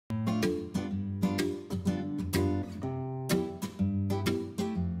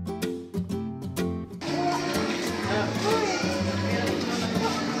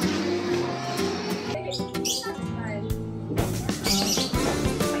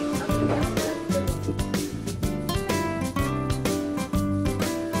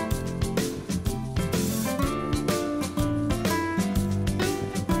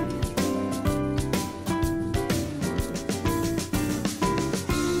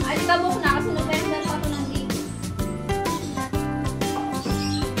Alikabok na kasi November pa ito ng date.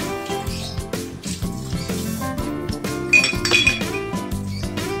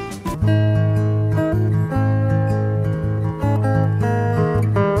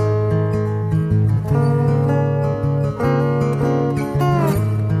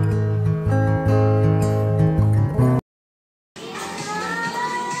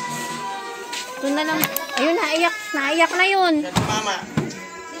 Ito na lang. Ayun, naiyak. Naiyak na yun.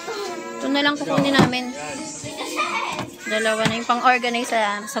 Ito na lang kukunin namin. Dalawa na yung pang-organize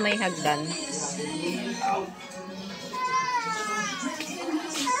sa may hagdan.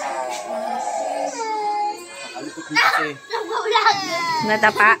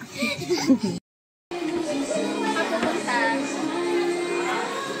 Natapa.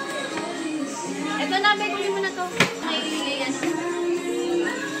 Ito na, may kunin mo na to. May yan.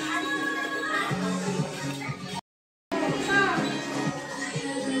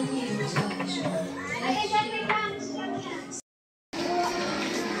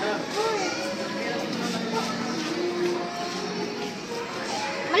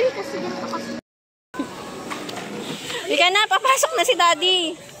 Ika na, papasok na si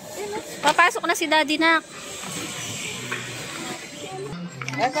Daddy. Papasok na si Daddy, nak.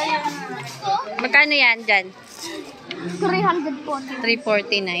 Magkano yan dyan? 349.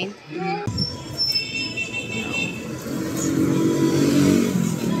 349.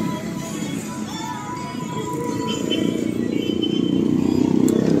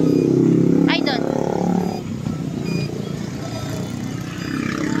 Ay, doon.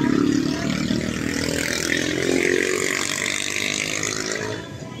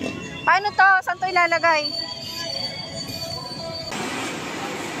 Paano to? Saan to ilalagay?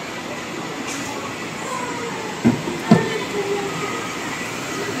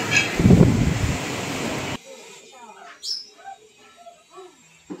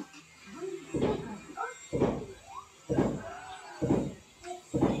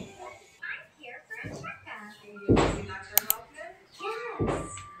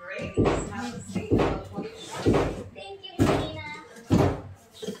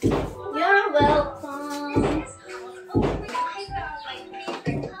 You're welcome.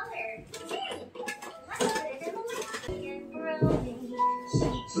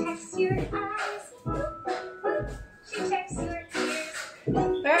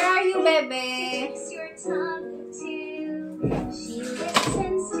 Where are you, baby?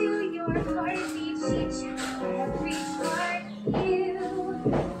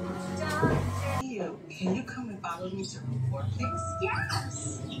 Can you come and follow me to room 4, please?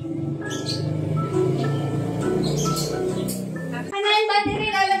 Yes! Ano yung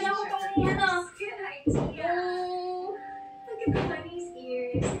battery? Lalagyan ko pang ano. Good idea. Look at the bunny's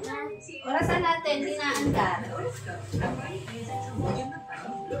ears. Orasan natin, dinaandar. I'm going to use it to look in the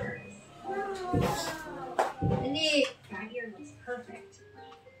bunny's ears. Hindi. That ear looks perfect.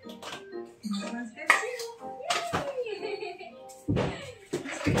 This one's good too. Yay!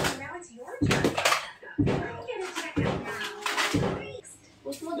 Now it's your turn.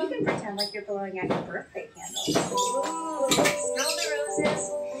 You can pretend like you're blowing out your birthday candles. Ooh, smell the roses.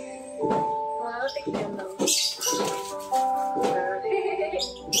 Blow the candles.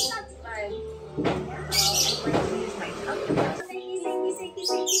 That's fun. Now I'm going to use my tongue to brush. Shaky,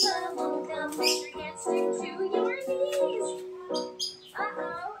 bubble gum. Make your hands stick to your knees.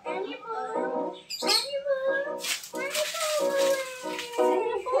 Uh-oh, and you move. And you move. And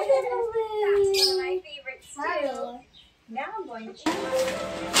you fall away. That's one of my favorites too. Now I'm going to check.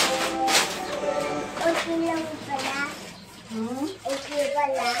 Okay lang pala. Okay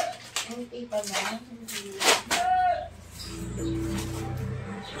pala. Hindi pa ba?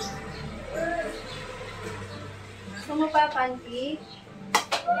 Gusto mo pa panty?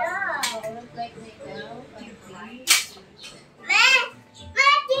 Yeah. I would like makeup.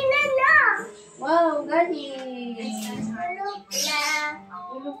 Wow, galing!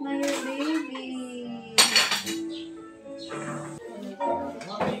 Tulog na your baby.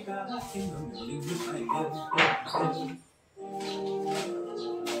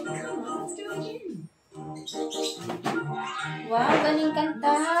 Wow, galing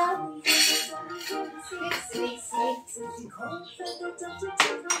kanta. Sweet.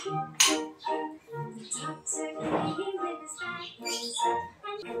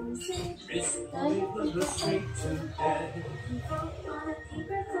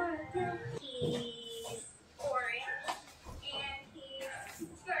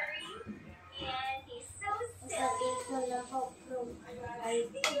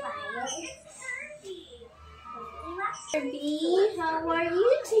 Barbie, how are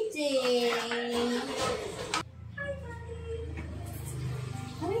you today?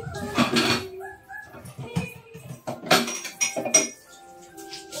 Hi,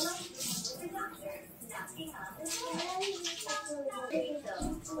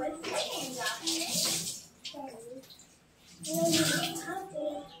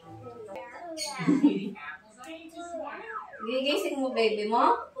 Gigising mo, baby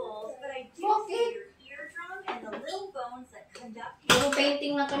mo? Okay. Yung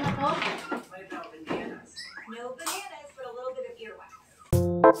painting na to na to? No bananas, but a little bit of earwax.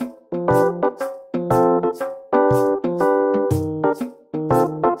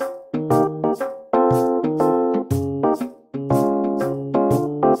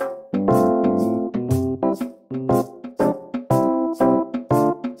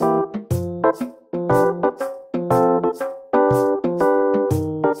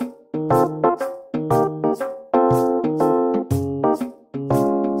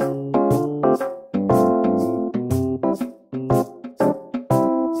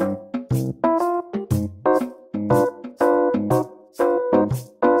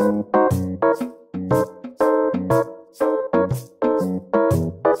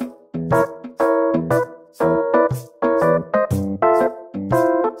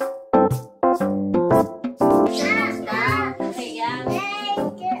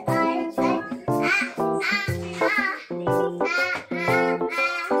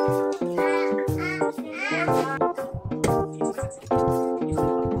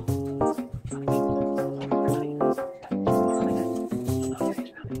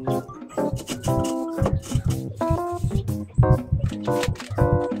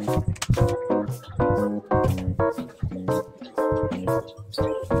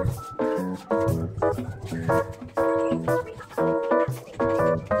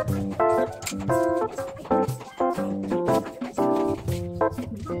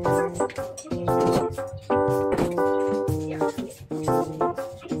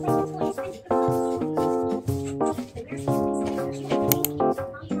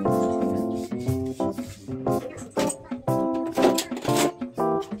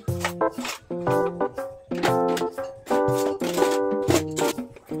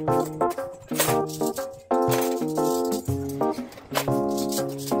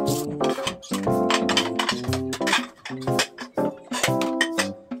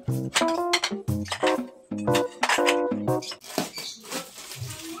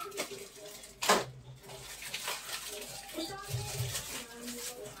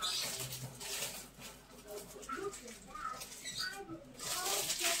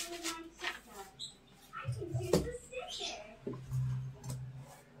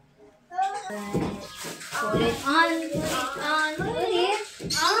 Put it on, put it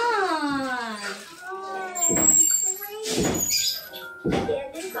on.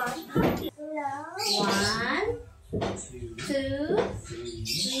 One, two,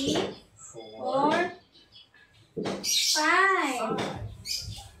 three, four,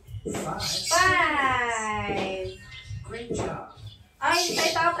 five. Great job. Ay,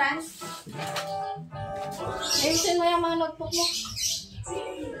 tayo tao, Franz. Ayusin mo yung mga notebook mo.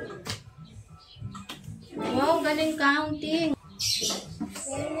 Wow, galing counting.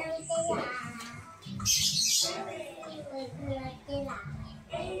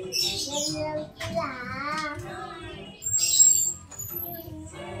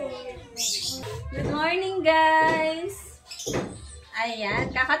 Good morning, guys! Ayan,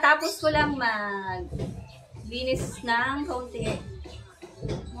 kakatapos ko lang maglinis ng kaunti.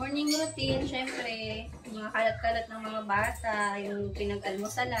 Morning routine, syempre. Mga kalat-kalat ng mga bata, yung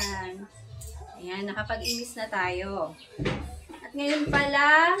pinag-almusalan. Ayan, nakapag-inis na tayo. At ngayon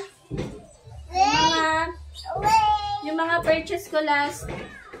pala, yung mga purchase ko last,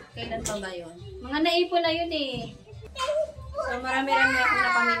 kailan pa ba yun? Mga naipon na yun eh. So, marami-rami akong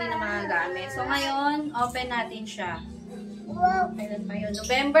napamili ng mga gamit. So, ngayon, open natin siya. Kailan pa yun?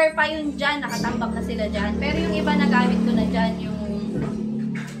 November pa yun dyan. Nakatambak na sila dyan. Pero yung iba nagamit ko na dyan, yung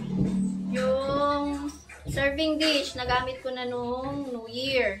serving dish, nagamit ko na nung New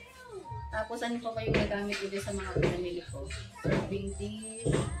Year. Tapos, ano pa ba yung nagamit ko dyan sa mga pinamili ko? Serving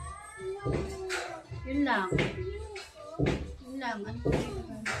dish. Yun lang. Yun lang. Ano pa ba yung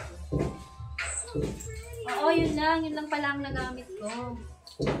nagamit ko? Oo, yun lang. Yun lang pala ang nagamit ko.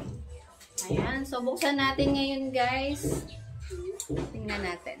 Ayan. So, buksan natin ngayon, guys. Tingnan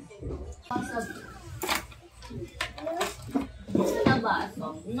natin. Buksan na ba?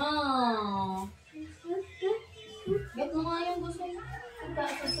 No. Get mo nga yung gusto mo.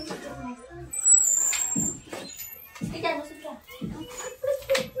 Ika, gusto ka.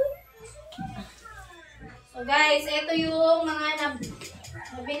 So, guys, ito yung mga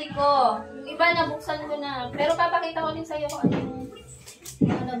nabili ko. Yung iba nabuksan ko na. Pero papakita ko din sa'yo kung ano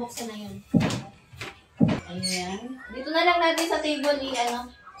yung nabuksan na yun. Ayan. Dito na lang natin sa table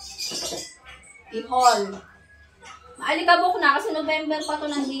i-haul. Maalikabok na kasi November pa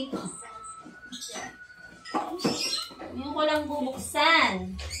to nandito. Yung ko lang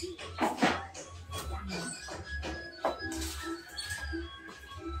bubuksan.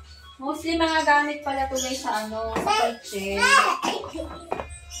 Mostly mga gamit pala to guys sa ano, sa purchase.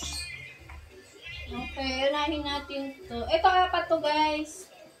 Okay, unahin natin to. Ito apat to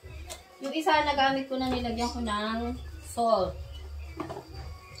guys. Yung isa nagamit ko na nilagyan ko ng salt.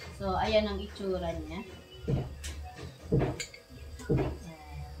 So, ayan ang itsura niya.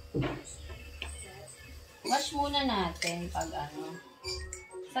 Wash muna natin pag ano.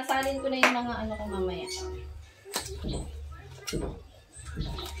 Sasalin ko na yung mga ano ko mamaya.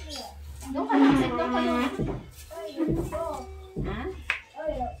 Doon ka lang, doon ka lang. Ha?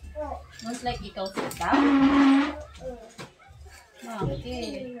 Most like ikaw sitaw?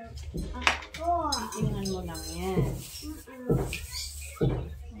 Bakit? Tingnan mo lang yan.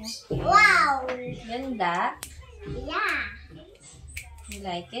 Okay. Wow! Ganda? Yeah! You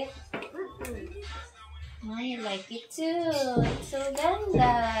like it? Oh, you like it too. It's so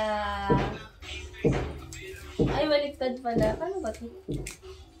ganda. Ay, baliktad pala. Paano ba ito?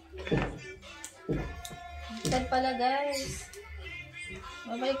 Baliktad pala, guys.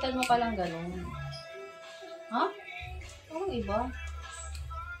 Mabaliktad mo palang ganun. Ha? Oh, iba.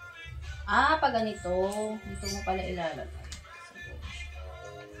 Ah, pag ganito. Dito mo pala ilalagay.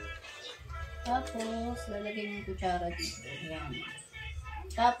 Tapos, lalagay mo yung kutsara dito. Ayan.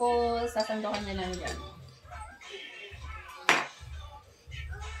 Tapos, sasandokan na lang dyan.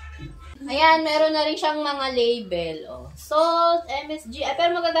 Ayan, meron na rin siyang mga label. Oh. Salt, MSG. Ay,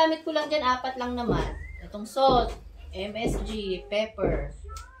 pero magagamit ko lang dyan, 4 lang naman. Itong salt, MSG, pepper.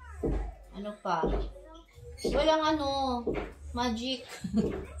 Ano pa? Walang ano, magic.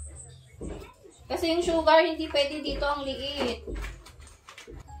 Kasi yung sugar, hindi pwede dito ang liit.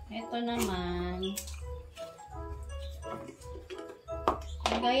 Ito naman.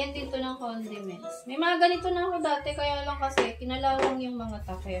 Lagayan dito ng condiments. May mga ganito na ako dati, kaya lang kasi kinalawang yung mga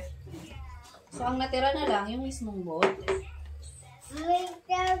takip. So, ang natira na lang yung mismong bote. May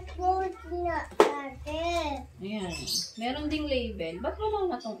tapos na natin. Ayan. Meron ding label. Ba't wala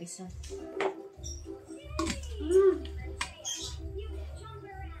na tong isa?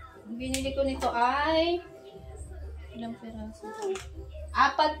 Ang binili ko nito ay ilang peraso?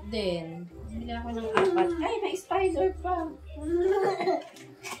 4 din. Bili ako ng 4. Ay, may spider pa.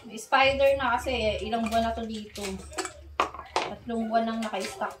 May spider na kasi ilang buwan na to dito. 3 buwan nang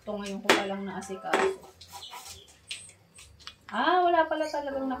naka-stock to. Ngayon ko palang naasikaso. Ah, wala pala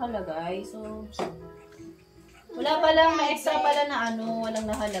talagang nakalagay. So, wala palang may extra pala na ano, walang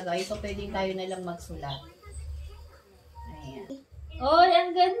nakalagay. So, pwedeng tayo na lang magsulat. Ayan. Oh,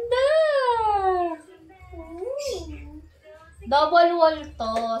 ang ganda! Double wall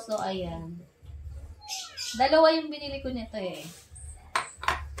to. So, ayan. Dalawa yung binili ko nito eh.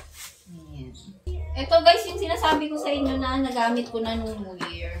 Ayan. Ito guys, yung sinasabi ko sa inyo na nagamit ko na nung New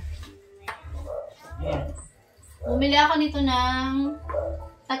Year. Ayan. Bumili ako nito ng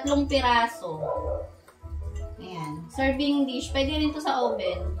 3 piraso. Ayan. Serving dish. Pwede rin to sa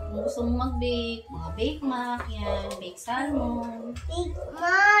oven. Kung gusto mo mag-bake, mga bake mac, yan. Bake salmon. Big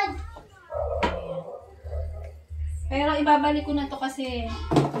Mom! Ayan. Pero ibabalik ko na to kasi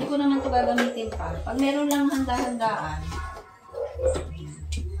hindi ko naman to gagamitin pa. Pag meron lang handa-handaan,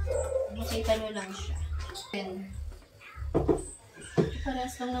 makita nyo lang siya. Then,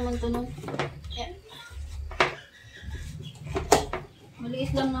 parehas lang naman to nung... Yeah.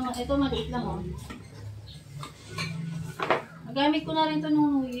 Maliit lang naman. Ito maliit lang oh. Nagamit ko na rin to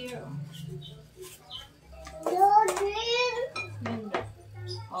nung New Year oh. Ganda.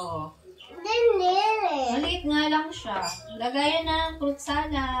 Oh. Maliit nga lang siya. Lagayan ng fruit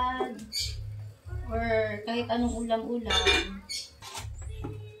salad. Or kahit anong ulam-ulam.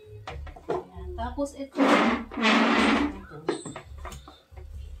 Ayan. Tapos ito.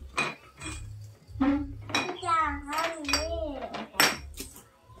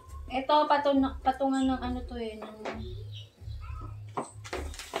 Ito, patungan ng ano to eh.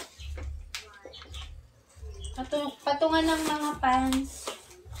 Patungan ng mga pants.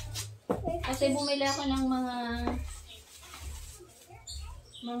 Kasi bumili ako ng mga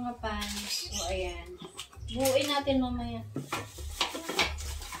pants. O, ayan. Buuin natin mamaya.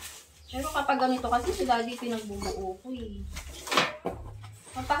 Pero kapag ganito kasi si Daddy pinagbubuo ko eh.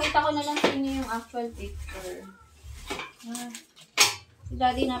 Papakita ko na lang sa inyo yung actual picture. Si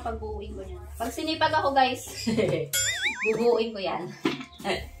Daddy na pagbuuin ko yan. Pag sinipag ako guys, bubuuin ko yan.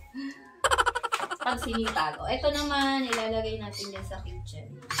 Pag sinipag. O, ito naman, ilalagay natin yan sa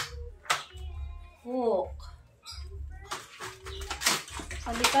kitchen. Hook.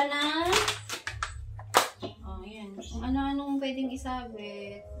 Sabi ka na. O, yan. Kung ano-anong pwedeng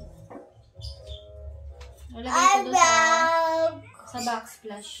isabit. Lalagay ko doon sa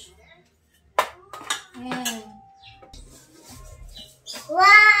backsplash. Ayan.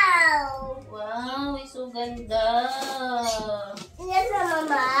 Wow! Wow, it's so ganda. Yan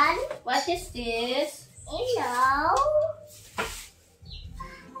naman. What is this? Ilaw.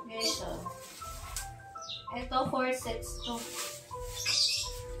 Ito. Ito, 4 sets to.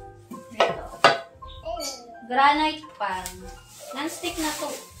 Ito. Granite pan. Non-stick na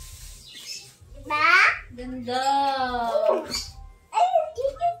to. Diba? Ganda. Ay,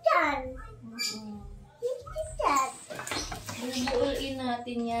 dito dyan. Dito dyan. Bubuuin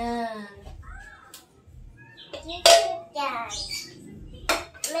natin yan. Dito dyan.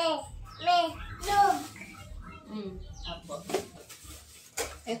 Look. Apo.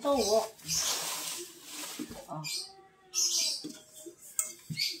 Ito, walk. Oh.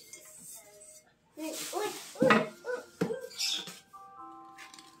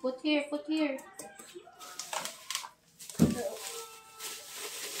 Put here.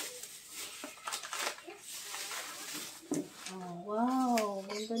 Oh, wow.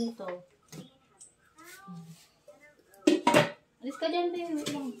 Ganda nito. Alis ka dyan, babe.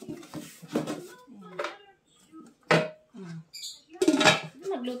 Wait lang.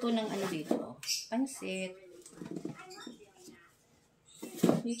 Nagluto ng ano dito? Pansit.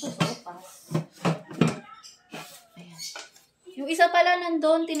 Dito, sopas. Ayan. Yung isa pala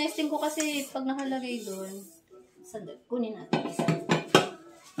nandun, tinesting ko kasi pag nakalagay doon. Kunin natin isa.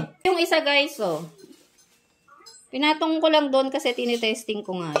 Yung isa guys, oh. Pinatong ko lang doon kasi tinitesting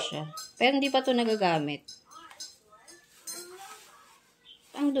ko nga siya. Pero hindi pa to nagagamit.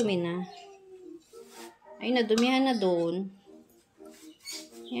 Ang dumi na. Ay, nadumihan na doon.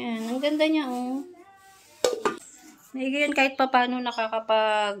 Yan, ang ganda niya, oh. Ngayon, kahit pa paano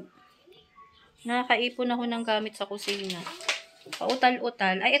nakakaipon ako ng gamit sa kusina.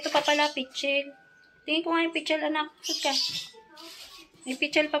 Pautal-utal. Ay, ito pa pala, pichel. Tingin ko nga yung pichel, anak. Sud ka. May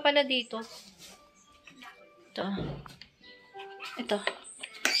pichel pa pala dito. Ito.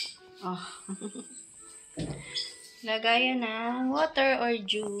 Oh. Lagayan ng water or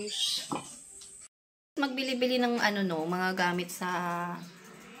juice. Magbili-bili ng mga gamit sa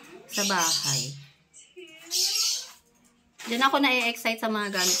bahay. Diyan ako na-excite sa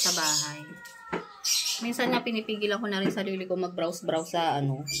mga gamit sa bahay. Minsan nga pinipigilan ko na rin sarili ko mag-browse-browse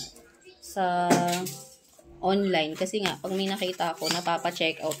sa online. Kasi nga, pag may nakita ako,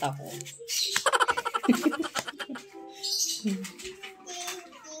 napapa-check out ako.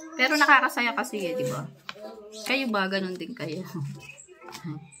 Pero nakakasaya kasi di ba? Kayo ba? Ganon din kayo.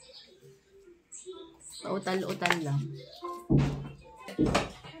 Pautal-utal lang.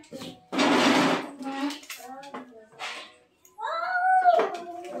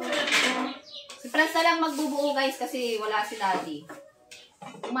 Si Franz na lang magbubuo guys kasi wala si Daddy.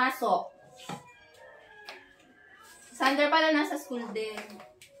 Pumasok. Sander pala nasa school din.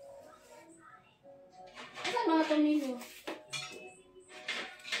 Saan mga tornilyo?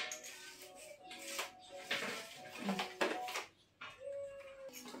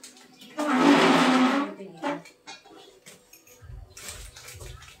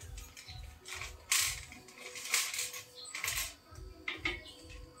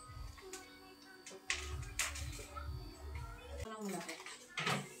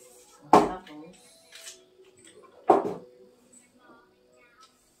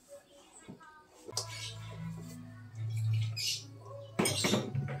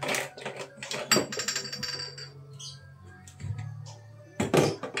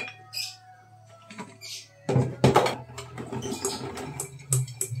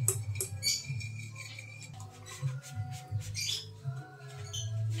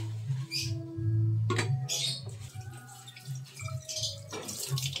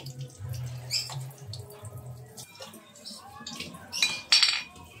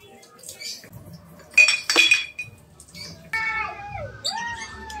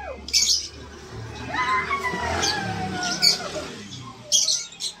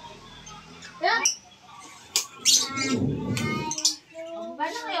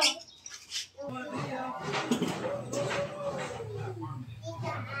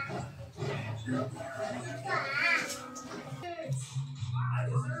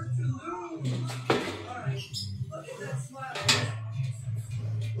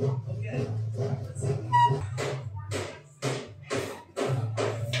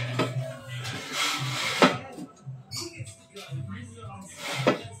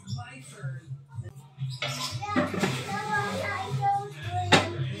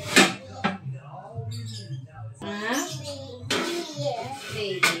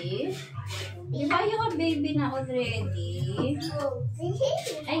 Baby. Di ba yung baby na already?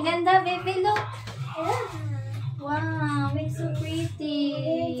 Ay, ganda, baby. Look. Wow, it's so pretty.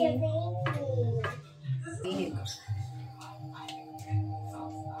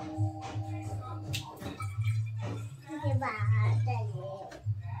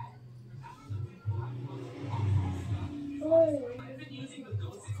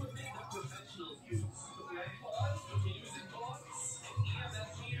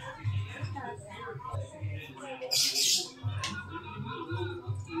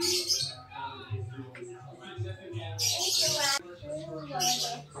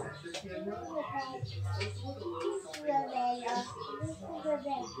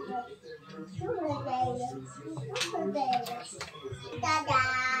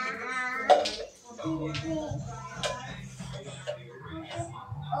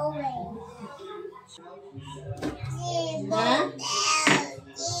 Ha?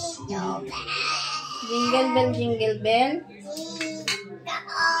 Jingle bell, jingle bell.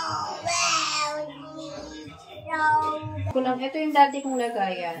 Kulang, ito yung dati kong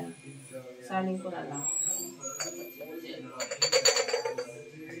lagayan. Salin ko na lang.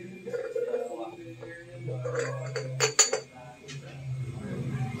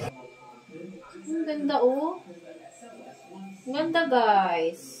 Ang ganda, oh. Ang ganda,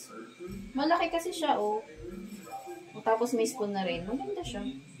 guys. Malaki kasi siya, oh. Tapos may spoon na rin. Maganda siya.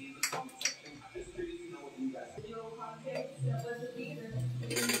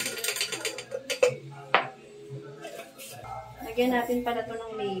 Lagyan natin pala ito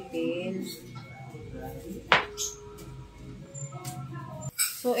ng label.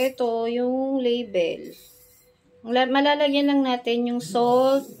 So, ito yung label. Malalagyan lang natin yung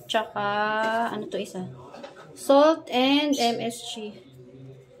salt, tsaka, ano to isa? Salt and MSG.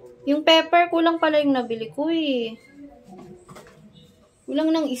 Yung pepper, kulang pala yung nabili ko eh. Kulang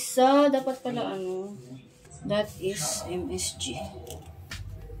ng isa. Dapat pala ano. That is MSG.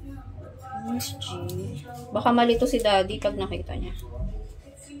 MSG. Baka malito si Daddy pag nakita niya.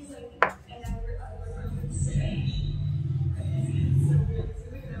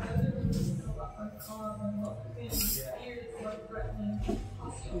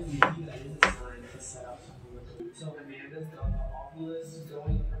 So Amanda's got the Oculus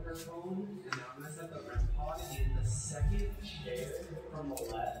going from her phone, and now I'm gonna set the REM pod in the second chair from the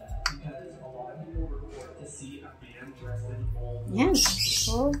left because a lot of people report to see a man dressed in full. Yan.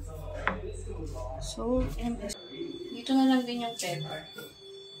 So, dito na lang din yung pepper.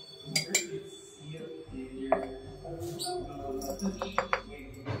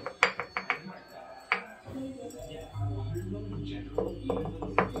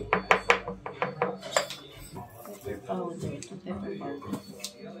 Powder. Ito pepper powder.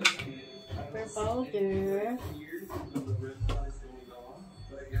 Pepper powder.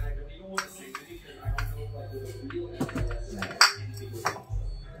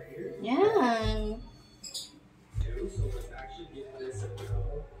 Yan.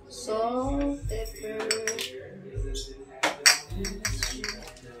 Salt, pepper.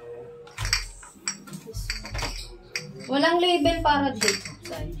 Walang label para dito.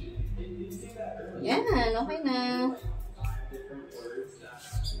 Yan, okay na.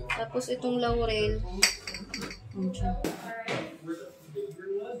 Tapos itong laurel.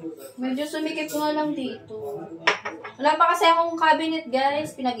 Medyo sumikip ko nga lang dito. Wala pa kasi akong cabinet,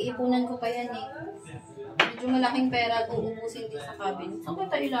 guys. Pinag-iipunan ko pa yan eh. Medyo malaking pera kung ubusin din sa cabinet. Saan ko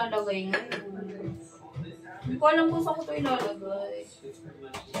ito ilalagay ngayon? Hindi ko alam kung saan ko ito ilalagay.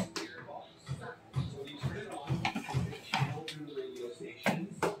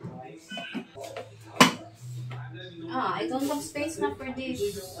 I don't have space na for this.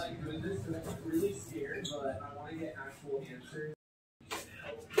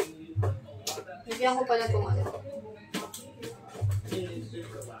 Bigyan ko pala itong ano.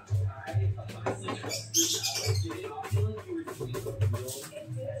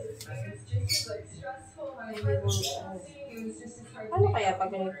 Ano kaya pag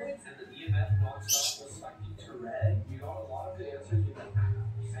ganito?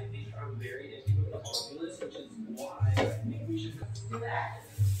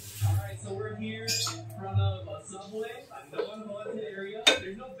 Alright, so we're here in front of a subway, a non-haunted area.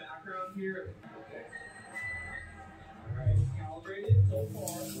 There's no background here. Okay. Alright, it's calibrated so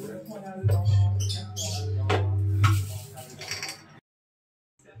far. We're going to point out it on.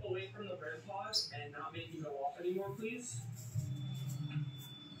 Step away from the bread pod and not make it go off anymore, please.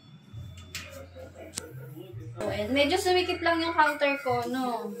 And medyo sumikip lang yung counter ko,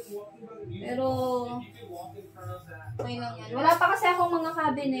 no? Pero, okay lang yan. Wala pa kasi akong mga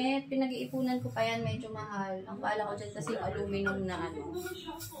cabinet. Pinag-iipunan ko pa yan. Medyo mahal. Ang pala ko dyan kasi aluminum na ano.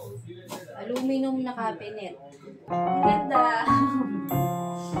 Aluminum na cabinet. Ang ganda.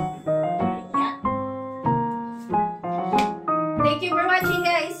 Thank you for watching,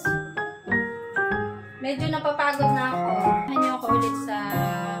 guys. Medyo napapagod na ako. Hanyo ako ulit sa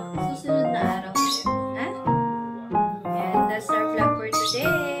susunod na araw. That's our vlog for today.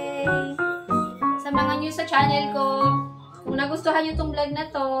 Sa mga new sa channel ko, kung nagustuhan nyo itong vlog na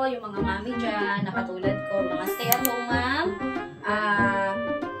to, yung mga mami dyan, nakatulad ko, mga stay at home ma'am,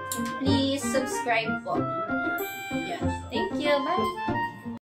 please subscribe po. Yeah. Thank you. Bye!